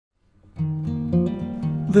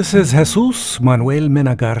This is Jesus Manuel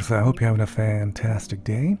Menagarza. I hope you're having a fantastic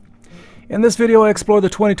day. In this video, I explore the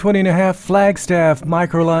 2020.5 Flagstaff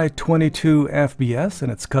Micro Lite 22FBS and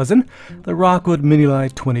its cousin, the Rockwood Mini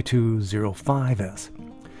Lite 2205S.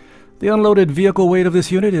 The unloaded vehicle weight of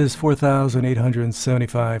this unit is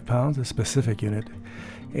 4,875 pounds, a specific unit,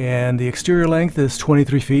 and the exterior length is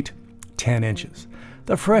 23 feet 10 inches.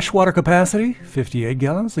 The fresh water capacity, 58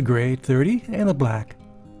 gallons, the gray 30, and the black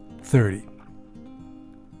 30.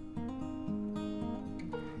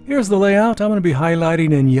 Here's the layout. I'm going to be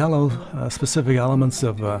highlighting in yellow specific elements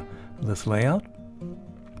of this layout.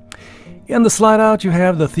 In the slide out, you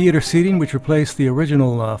have the theater seating, which replaced the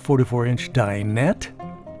original 44-inch dinette.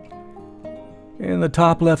 In the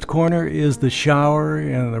top left corner is the shower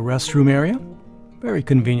and the restroom area, very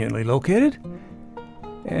conveniently located.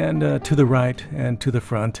 And to the right and to the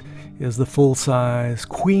front is the full-size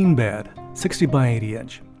queen bed, 60 by 80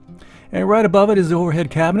 inch. And right above it is the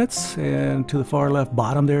overhead cabinets, and to the far left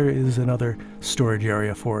bottom there is another storage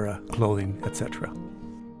area for clothing, etc.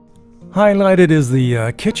 Highlighted is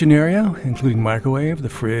the kitchen area, including microwave, the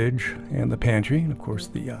fridge, and the pantry, and of course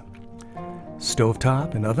the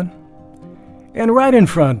stovetop and oven. And right in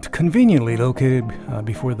front, conveniently located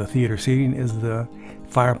before the theater seating, is the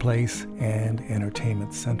fireplace and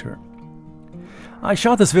entertainment center. I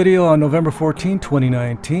shot this video on November 14,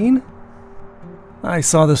 2019. I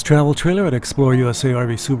saw this travel trailer at ExploreUSA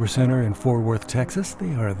RV Supercenter in Fort Worth, Texas.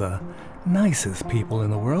 They are the nicest people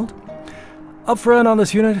in the world. Up front on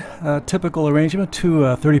this unit, typical arrangement, two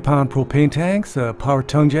 30-pound propane tanks, power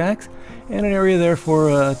tongue jacks, and an area there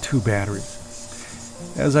for 2 batteries.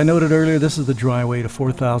 As I noted earlier, this is the dry weight of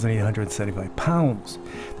 4,875 pounds.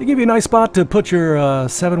 They give you a nice spot to put your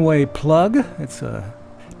 7-way plug. It's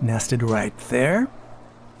nested right there.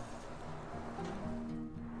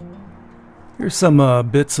 Here's some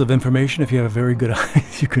bits of information. If you have very good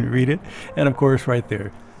eyes, you can read it. And of course, right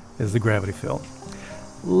there is the gravity fill.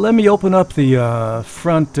 Let me open up the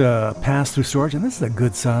front pass-through storage. And this is a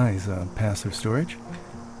good size pass-through storage.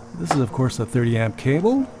 This is, of course, a 30-amp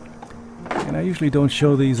cable. And I usually don't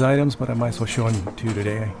show these items, but I might as well show them to you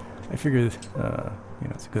today. I figured, it's a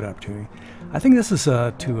good opportunity. I think this is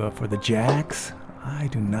for the jacks. I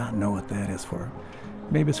do not know what that is for.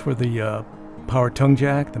 Maybe it's for the power tongue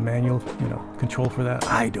jack, the manual, control for that.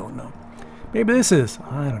 I don't know. Maybe this is.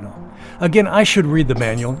 I don't know. Again, I should read the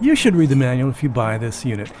manual. You should read the manual if you buy this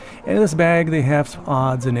unit. And in this bag, they have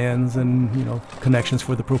odds and ends and, connections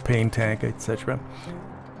for the propane tank, etc.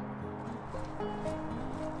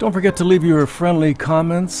 Don't forget to leave your friendly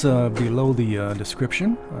comments below the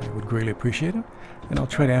description. I would greatly appreciate it. And I'll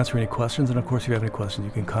try to answer any questions. And of course, if you have any questions,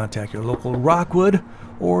 you can contact your local Rockwood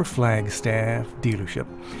or Flagstaff dealership.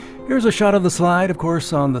 Here's a shot of the slide. Of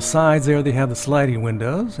course, on the sides there, they have the sliding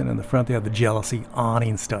windows. And in the front, they have the jealousy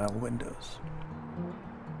awning-style windows.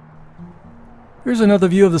 Here's another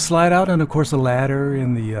view of the slide out. And of course, the ladder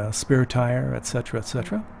and the spare tire, etc.,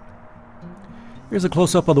 etc. Here's a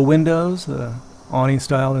close-up of the windows. Awning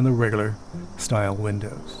style and the regular style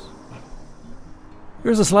windows.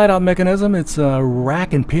 Here's a slide out mechanism. It's a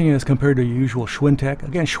rack and pinion as compared to usual Schwintek.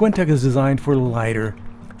 Again, Schwintek is designed for lighter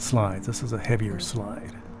slides. This is a heavier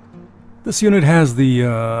slide. This unit has the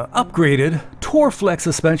upgraded Torflex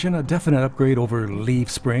suspension, a definite upgrade over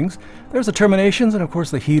leaf springs. There's the terminations and of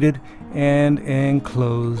course the heated and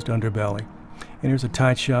enclosed underbelly. And here's a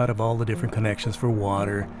tight shot of all the different connections for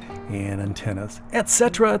water and antennas,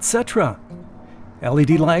 etc., etc.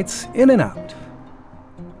 LED lights in and out.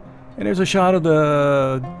 And there's a shot of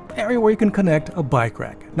the area where you can connect a bike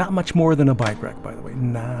rack. Not much more than a bike rack, by the way.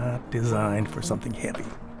 Not designed for something heavy.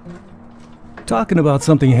 Talking about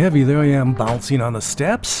something heavy, there I am bouncing on the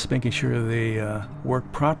steps, making sure they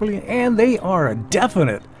work properly. And they are a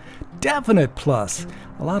definite plus.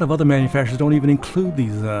 A lot of other manufacturers don't even include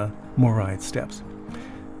these MORryde steps.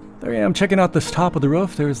 There I am checking out this top of the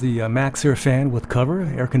roof. There's the MaxxAir fan with cover,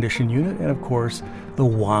 air conditioning unit, and of course the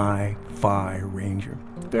Wi-Fi Ranger.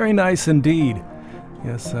 Very nice indeed.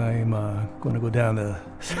 Yes, I'm going to go down the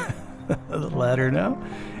ladder now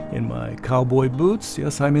in my cowboy boots.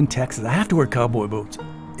 Yes, I'm in Texas. I have to wear cowboy boots.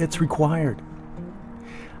 It's required.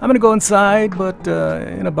 I'm going to go inside, but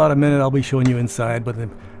in about a minute I'll be showing you inside. But in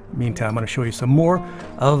the meantime, I'm going to show you some more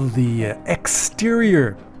of the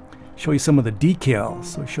exterior. Show you some of the decals,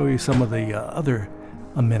 so show you some of the other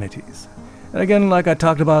amenities. And again, like I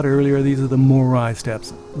talked about earlier, these are the MORryde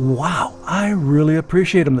steps. Wow, I really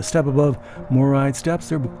appreciate them. The step above MORryde steps,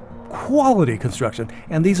 they're quality construction.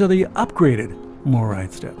 And these are the upgraded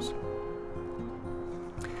MORryde steps.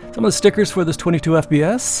 Some of the stickers for this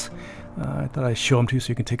 22FBS. I thought I'd show them to you so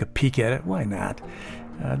you can take a peek at it. Why not?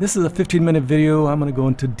 This is a 15-minute video. I'm going to go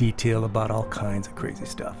into detail about all kinds of crazy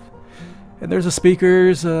stuff. And there's the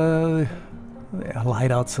speakers, a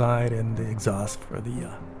light outside, and the exhaust for the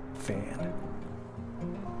fan.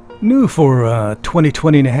 New for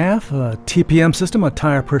 2020.5 TPM system, a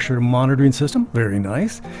tire pressure monitoring system. Very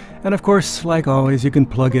nice. And of course, like always, you can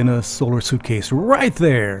plug in a solar suitcase right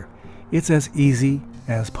there. It's as easy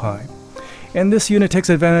as pie. And this unit takes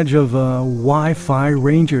advantage of Wi-Fi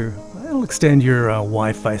Ranger. It'll extend your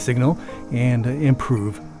Wi-Fi signal and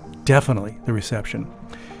improve, definitely, the reception.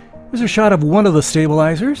 Here's a shot of one of the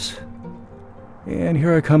stabilizers. And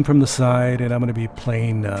here I come from the side, and I'm going to be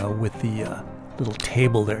playing with the little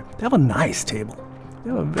table there. They have a nice table. They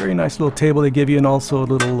have a very nice little table they give you, and also a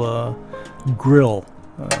little grill.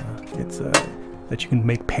 It's that you can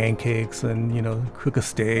make pancakes and, you know, cook a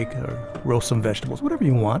steak or roast some vegetables, whatever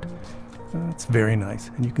you want. It's very nice,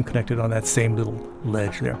 and you can connect it on that same little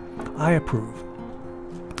ledge there. I approve.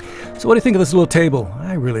 So what do you think of this little table?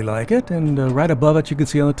 I really like it, and right above it you can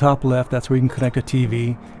see on the top left, that's where you can connect a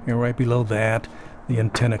TV, and right below that the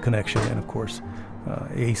antenna connection, and of course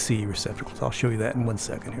AC receptacles. I'll show you that in 1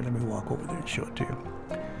 second. Here, let me walk over there and show it to you.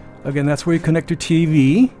 Again, that's where you connect your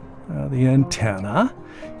TV, the antenna,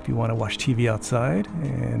 if you want to watch TV outside,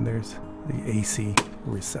 and there's the AC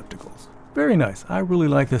receptacles. Very nice. I really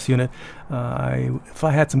like this unit. If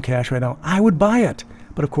I had some cash right now, I would buy it.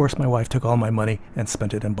 But of course, my wife took all my money and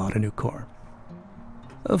spent it and bought a new car.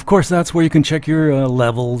 Of course, that's where you can check your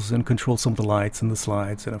levels and control some of the lights and the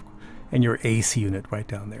slides, and your AC unit right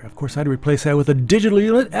down there. Of course, I'd replace that with a digital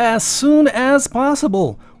unit as soon as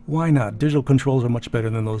possible. Why not? Digital controls are much better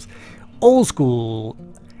than those old school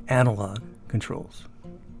analog controls.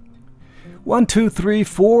 1, 2, 3,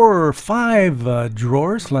 4, 5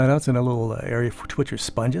 drawers, slide outs, and a little area to put your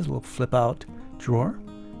sponges, a little flip out drawer.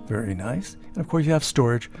 Very nice. And of course, you have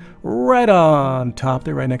storage right on top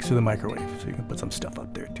there, right next to the microwave, so you can put some stuff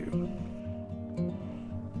up there too.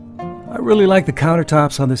 I really like the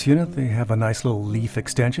countertops on this unit. They have a nice little leaf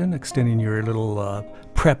extension, extending your little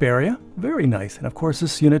prep area. Very nice. And of course,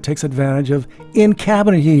 this unit takes advantage of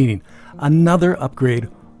in-cabinet heating. Another upgrade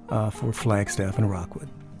for Flagstaff and Rockwood.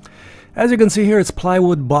 As you can see here, it's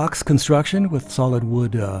plywood box construction with solid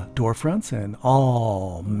wood door fronts and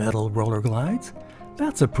all metal roller glides.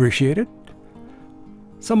 That's appreciated.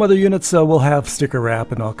 Some other units will have sticker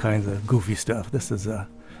wrap and all kinds of goofy stuff. This is a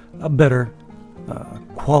better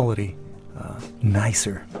quality,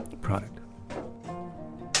 nicer product.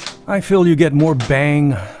 I feel you get more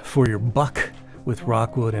bang for your buck with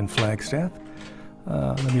Rockwood and Flagstaff.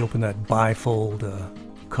 Let me open that bifold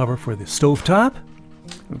cover for the stovetop.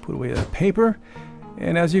 Let me put away that paper.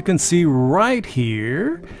 And as you can see right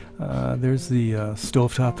here, there's the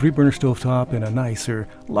stovetop, 3-burner stovetop, and a nicer,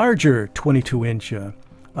 larger 22-inch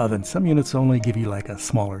oven. Some units only give you like a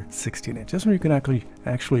smaller 16-inch. This one you can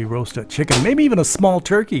actually roast a chicken, maybe even a small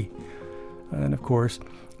turkey. And of course,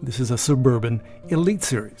 this is a Suburban Elite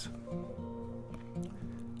Series.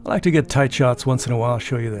 I like to get tight shots once in a while. I'll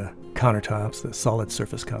show you the countertops, the solid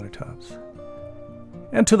surface countertops.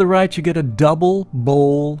 And to the right, you get a double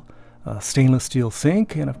bowl stainless steel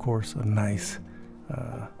sink, and of course, a nice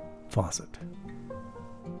faucet.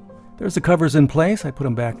 There's the covers in place. I put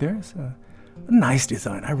them back there. It's a nice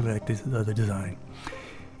design. I really like the design.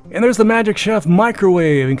 And there's the Magic Chef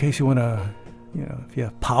microwave in case you want to, you know, if you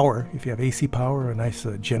have power, if you have AC power or a nice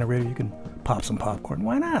generator, you can pop some popcorn.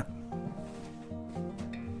 Why not?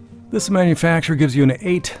 This manufacturer gives you an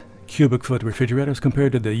 8 cubic foot refrigerator as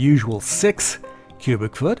compared to the usual 6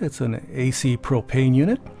 cubic foot. It's an AC propane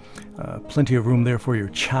unit. Plenty of room there for your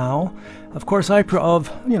chow. Of course, I'm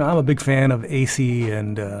a big fan of AC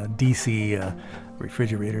and DC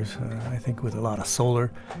refrigerators. I think with a lot of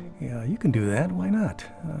solar, you can do that. Why not?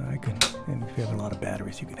 And if you have a lot of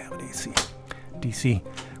batteries, you can have an DC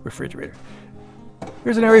refrigerator.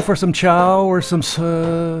 Here's an area for some chow or some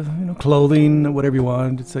clothing, whatever you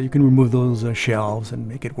want. So you can remove those shelves and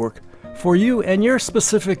make it work for you and your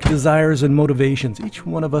specific desires and motivations. Each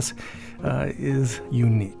one of us is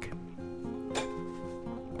unique.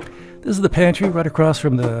 This is the pantry right across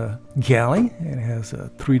from the galley, and it has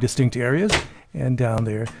 3 distinct areas. And down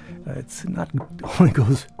there, it's not only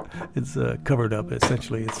goes, it's covered up.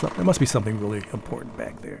 Essentially, there must be something really important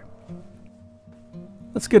back there.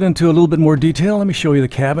 Let's get into a little bit more detail. Let me show you the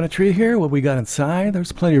cabinetry here. What we got inside.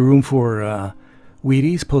 There's plenty of room for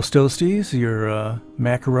Wheaties, Postosties, your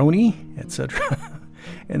macaroni, etc.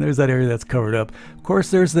 And there's that area that's covered up. Of course,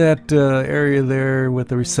 there's that area there with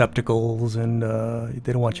the receptacles, and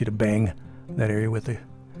they don't want you to bang that area with the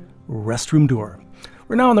restroom door.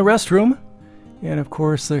 We're now in the restroom, and of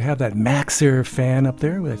course they have that Max Air fan up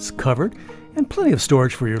there that's covered, and plenty of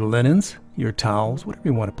storage for your linens, your towels, whatever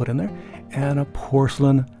you want to put in there, and a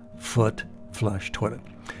porcelain foot flush toilet.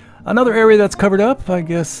 Another area that's covered up, I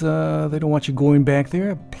guess they don't want you going back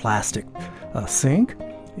there, a plastic sink,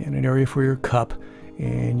 and an area for your cup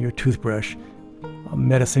and your toothbrush, a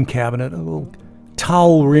medicine cabinet, a little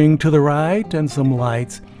towel ring to the right, and some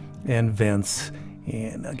lights and vents,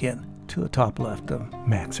 and again, to the top left, a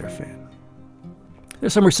Maxxer fan.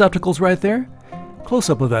 There's some receptacles right there,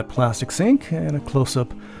 close-up of that plastic sink, and a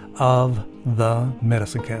close-up of the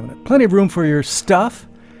medicine cabinet. Plenty of room for your stuff.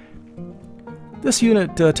 This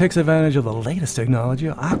unit takes advantage of the latest technology,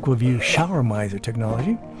 AquaView shower miser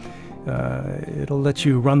technology. It'll let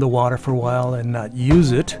you run the water for a while and not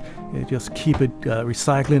use it. You just keep it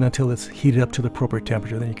recycling until it's heated up to the appropriate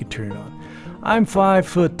temperature, then you can turn it on. I'm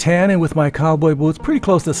 5'10", and with my cowboy boots, pretty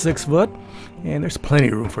close to 6 foot, and there's plenty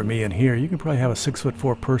of room for me in here. You can probably have a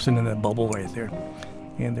 6'4" person in that bubble right there.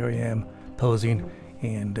 And there I am, posing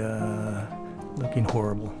and looking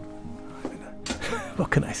horrible.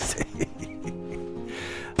 What can I say?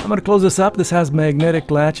 I'm going to close this up. This has magnetic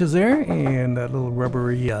latches there and a little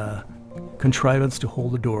rubbery contrivance to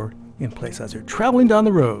hold the door in place as you're traveling down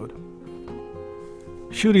the road.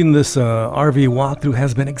 Shooting this RV walkthrough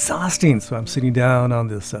has been exhausting, so I'm sitting down on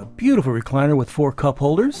this beautiful recliner with 4 cup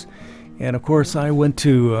holders. And of course, I went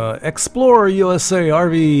to ExploreUSA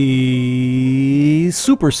RV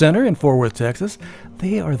Supercenter in Fort Worth, Texas.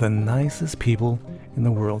 They are the nicest people in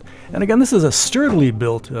the world. And again, this is a sturdily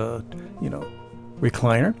built,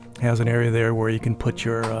 recliner. It has an area there where you can put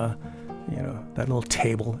your, that little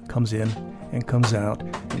table that comes in and comes out.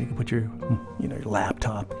 And you can put your, your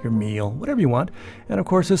laptop, your meal, whatever you want. And of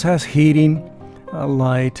course, this has heating,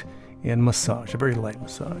 light, and massage, a very light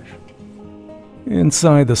massage.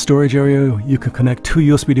 Inside the storage area, you can connect 2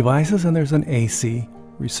 USB devices, and there's an AC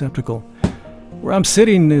receptacle. Where I'm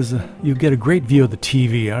sitting is you get a great view of the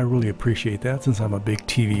TV. I really appreciate that since I'm a big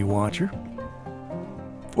TV watcher.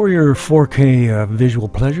 For your 4K visual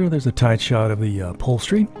pleasure, there's a tight shot of the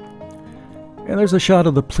upholstery, and there's a shot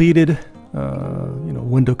of the pleated,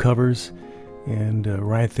 window covers, and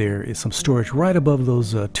right there is some storage right above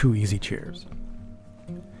those 2 easy chairs.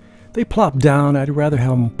 They plop down. I'd rather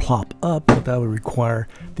have them plop up, but that would require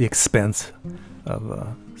the expense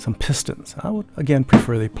of some pistons. I would, again,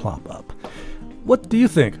 prefer they plop up. What do you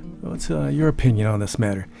think? What's your opinion on this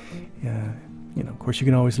matter? Of course, you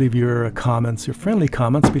can always leave your comments, your friendly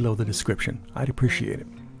comments below the description. I'd appreciate it.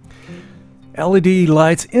 LED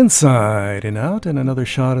lights inside and out, and another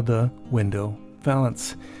shot of the window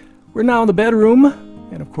valance. We're now in the bedroom,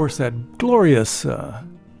 and of course that glorious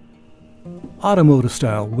automotive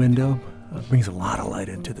style window brings a lot of light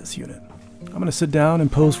into this unit. I'm going to sit down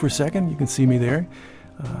and pose for a second. You can see me there.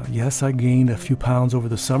 Yes, I gained a few pounds over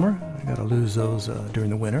the summer. I got to lose those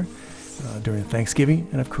during the winter, during Thanksgiving,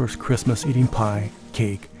 and of course Christmas, eating pie,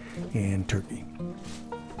 cake, and turkey.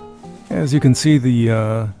 As you can see,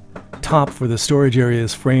 the top for the storage area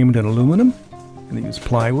is framed in aluminum, and they use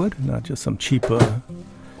plywood, not just some cheap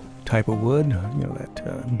type of wood,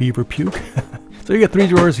 that beaver puke. So you get 3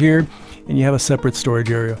 drawers here, and you have a separate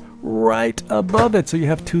storage area right above it. So you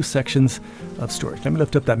have 2 sections of storage. Let me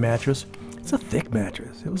lift up that mattress. It's a thick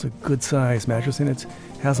mattress. It was a good size mattress, and it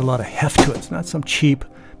has a lot of heft to it. It's not some cheap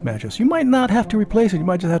mattress. You might not have to replace it. You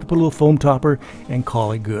might just have to put a little foam topper and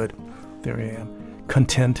call it good. There I am,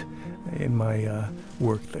 content in my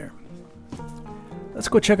work there. Let's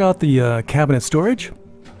go check out the cabinet storage.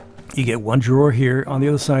 You get 1 drawer here. On the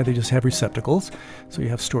other side, they just have receptacles. So you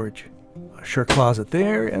have storage. A shirt closet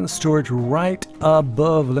there, and storage right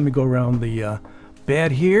above. Let me go around the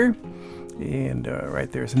bed here. And right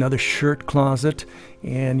there's another shirt closet,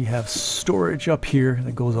 and you have storage up here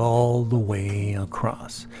that goes all the way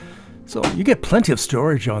across. So you get plenty of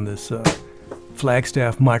storage on this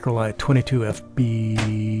Flagstaff Micro Lite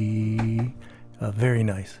 22FBS. Very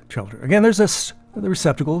nice shelter. Again, there's the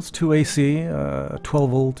receptacles, 2 AC, 12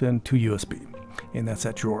 volt, and 2 USB. And that's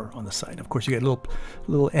that drawer on the side. Of course, you get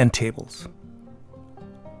little end tables.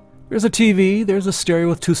 There's a TV, there's a stereo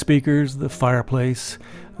with 2 speakers, the fireplace,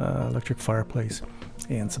 electric fireplace,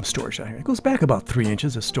 and some storage down here. It goes back about 3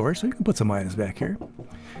 inches of storage, so you can put some items back here.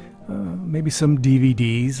 Maybe some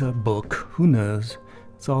DVDs, a book, who knows?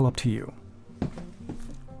 It's all up to you.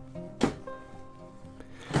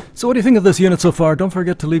 So what do you think of this unit so far? Don't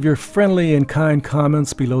forget to leave your friendly and kind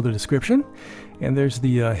comments below the description. And there's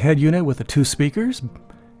the head unit with the 2 speakers.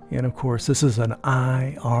 And of course, this is an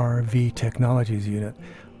IRV Technologies unit.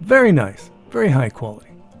 Very nice, very high quality.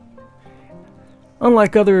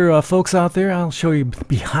 Unlike other folks out there, I'll show you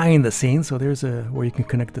behind the scenes. So there's where you can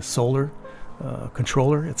connect the solar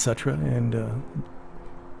controller, etc. And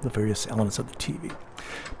the various elements of the TV.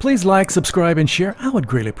 Please like, subscribe, and share. I would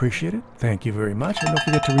greatly appreciate it. Thank you very much. And don't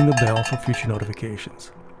forget to ring the bell for future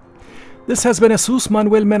notifications. This has been Jesus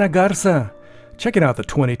Manuel Mena Garza, checking out the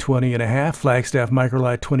 2020.5 Flagstaff Micro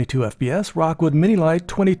Lite 22FBS, Rockwood Mini Lite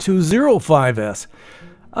 2205S,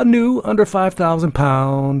 a new under 5,000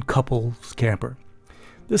 pound couples camper.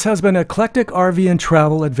 This has been Eclectic RV and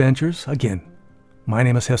Travel Adventures. Again, my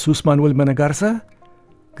name is Jesus Manuel Mena Garza.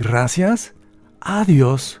 Gracias.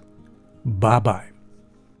 Adios. Bye-bye.